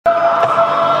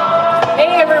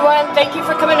thank you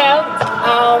for coming out.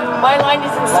 My line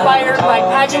is inspired by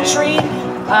pageantry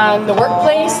and the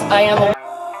workplace. I am a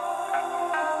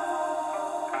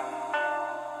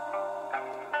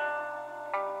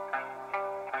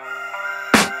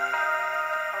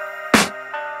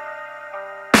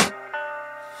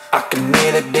I can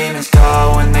hear the demons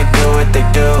call when they do what they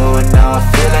do. And now I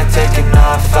feel like taking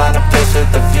off, find a place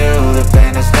with a view. The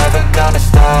pain is never gonna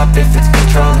stop if it's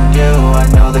controlling you. I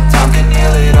know that time can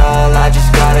heal it all, I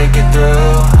just gotta get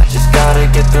through. I just gotta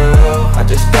get through, I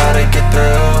just gotta get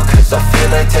through. Cause I feel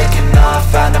like taking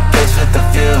off, find a place with a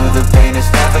view. The pain is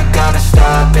never gonna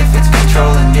stop if it's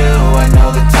controlling you. I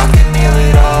know that time can heal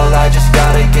it all, I just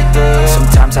gotta get through.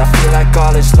 Sometimes I feel like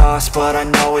all is lost, but I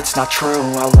know it's not true.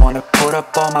 I wanna put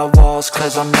up all my walls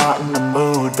cause I'm not in the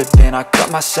mood, but then I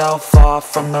cut myself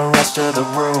off from the rest of the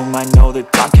room. I know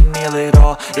that time can heal it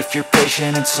all if you're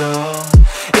patient and soon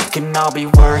it can all be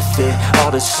worth it,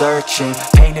 all the searching.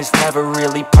 Pain is never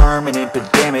really permanent,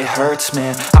 but damn it hurts,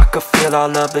 man. I could feel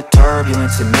all of the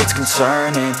turbulence and it's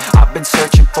concerning. I've been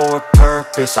searching for a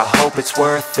purpose, I hope it's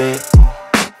worth it.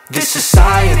 This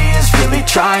society is really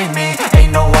trying me.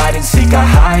 Ain't no hide and seek, I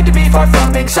hide to be far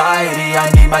from anxiety.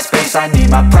 I need my space, I need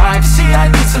my privacy.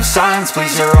 I need some silence,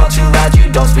 please, you're all too loud.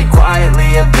 You don't speak quietly,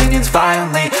 opinions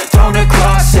violently thrown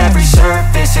across every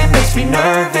surface. It makes me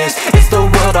nervous, is the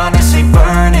world honestly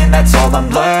burning? That's all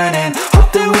I'm learning.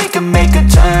 Hope that we can make a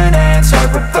turn and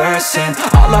start reversing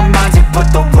all our minds and put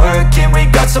the work in. We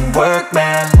got some work,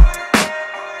 man.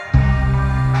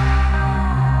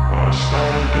 I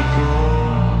started to do.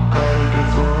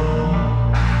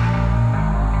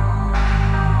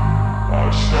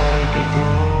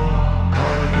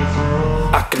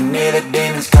 I can hear the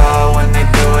demons call when they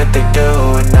do what they do.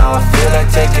 And now I feel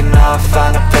like taking off,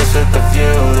 find a place with a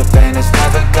view. The pain is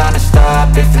never gonna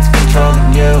stop if it's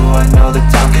controlling you. I know that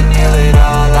time can heal it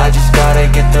all, I just gotta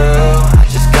get through. I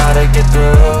just gotta get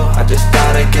through, I just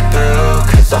gotta get through.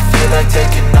 Cause I feel like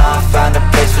taking off, find a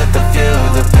place with a view.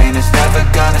 The pain is never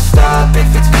gonna stop if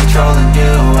it's controlling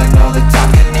you. I know that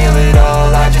time can heal it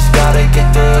all, I just gotta get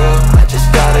through. I just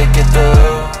gotta get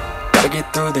through. Gotta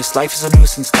get through this, life is a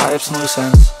nuisance, tie up some loose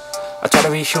ends. I try to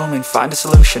be human, find a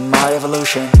solution, my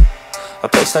evolution. A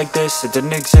place like this, it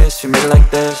didn't exist, we made it like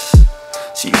this.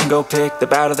 So you can go pick the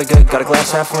bad or the good, got a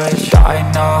glass half wish. I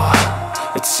know,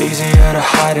 it's easier to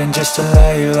hide than just to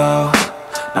lay low.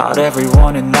 Not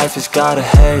everyone in life has got a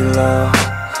halo.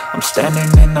 I'm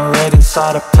standing in the red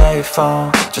inside a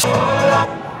payphone, just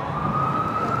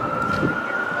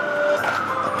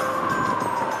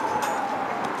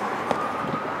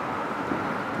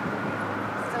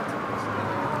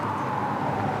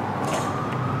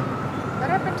What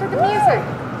happened to the music?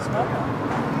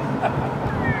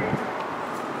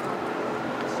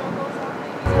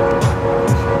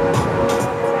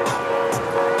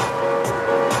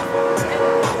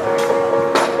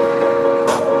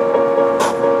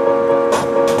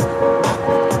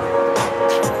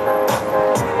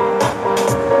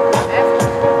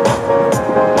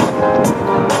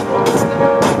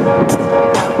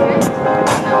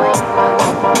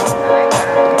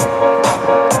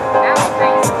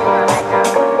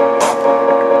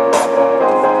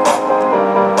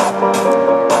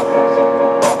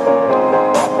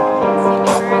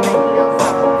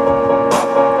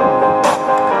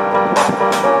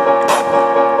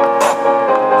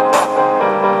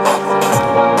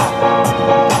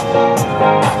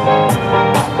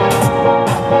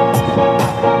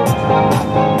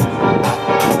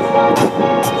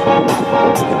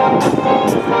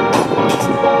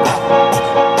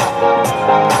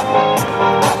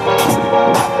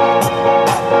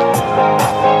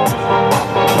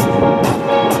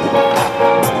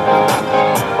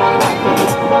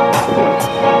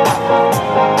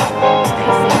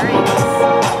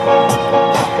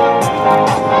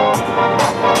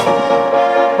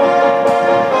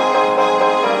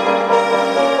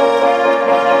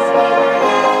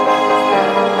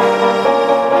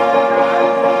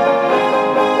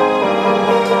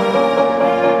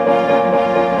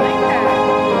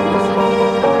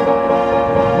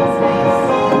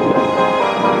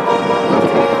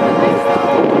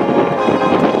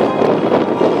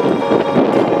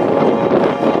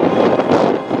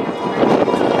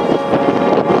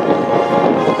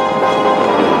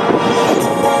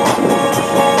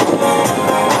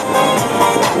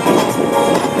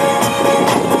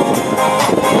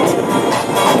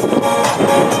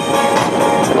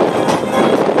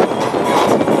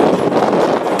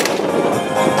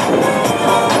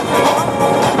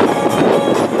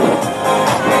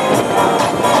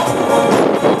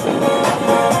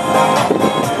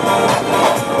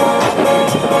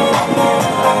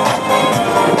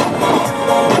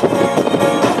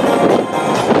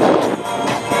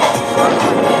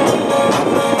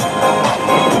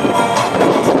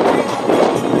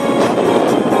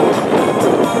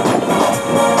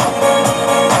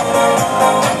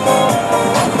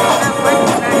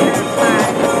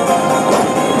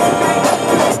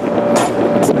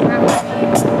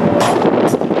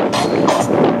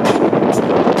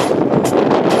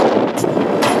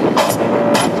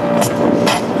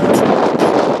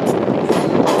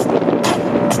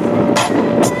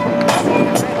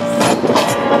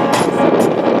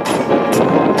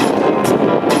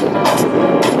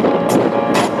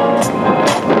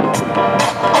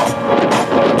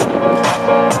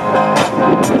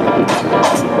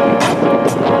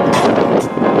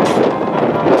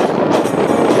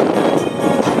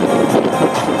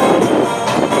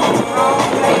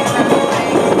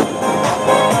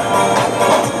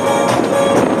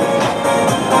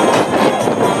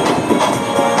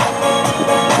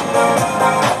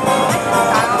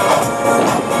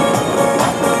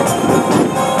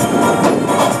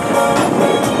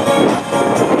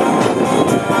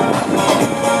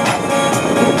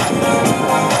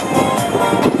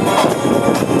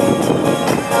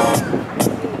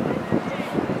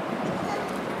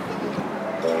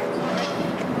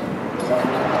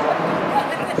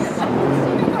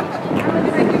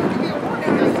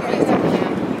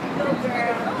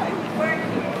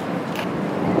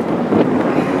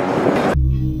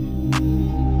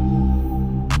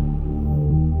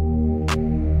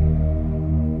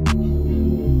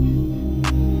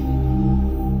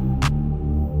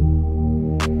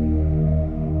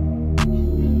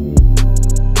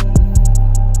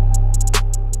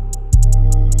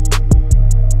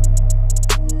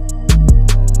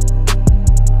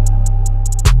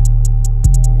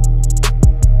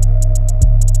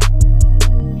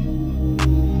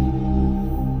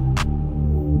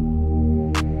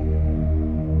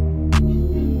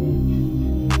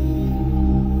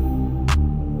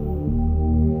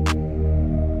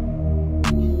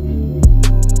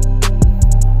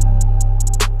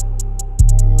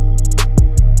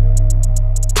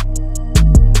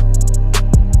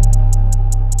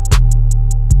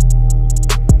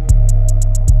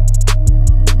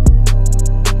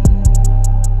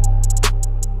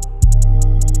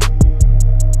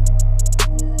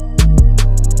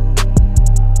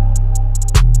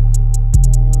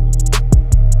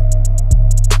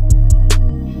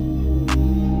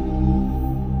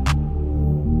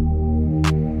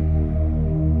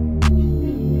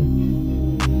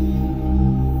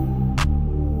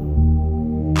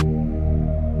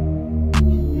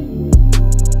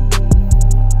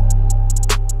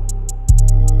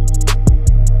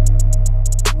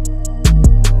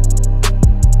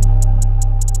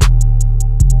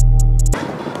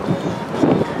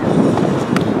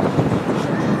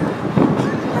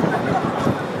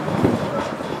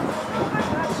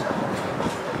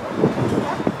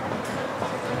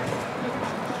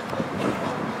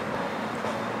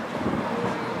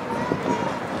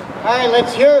 right,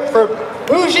 let's hear it for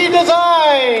Boujee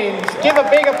Designs. Give a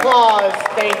big applause.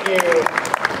 Thank you.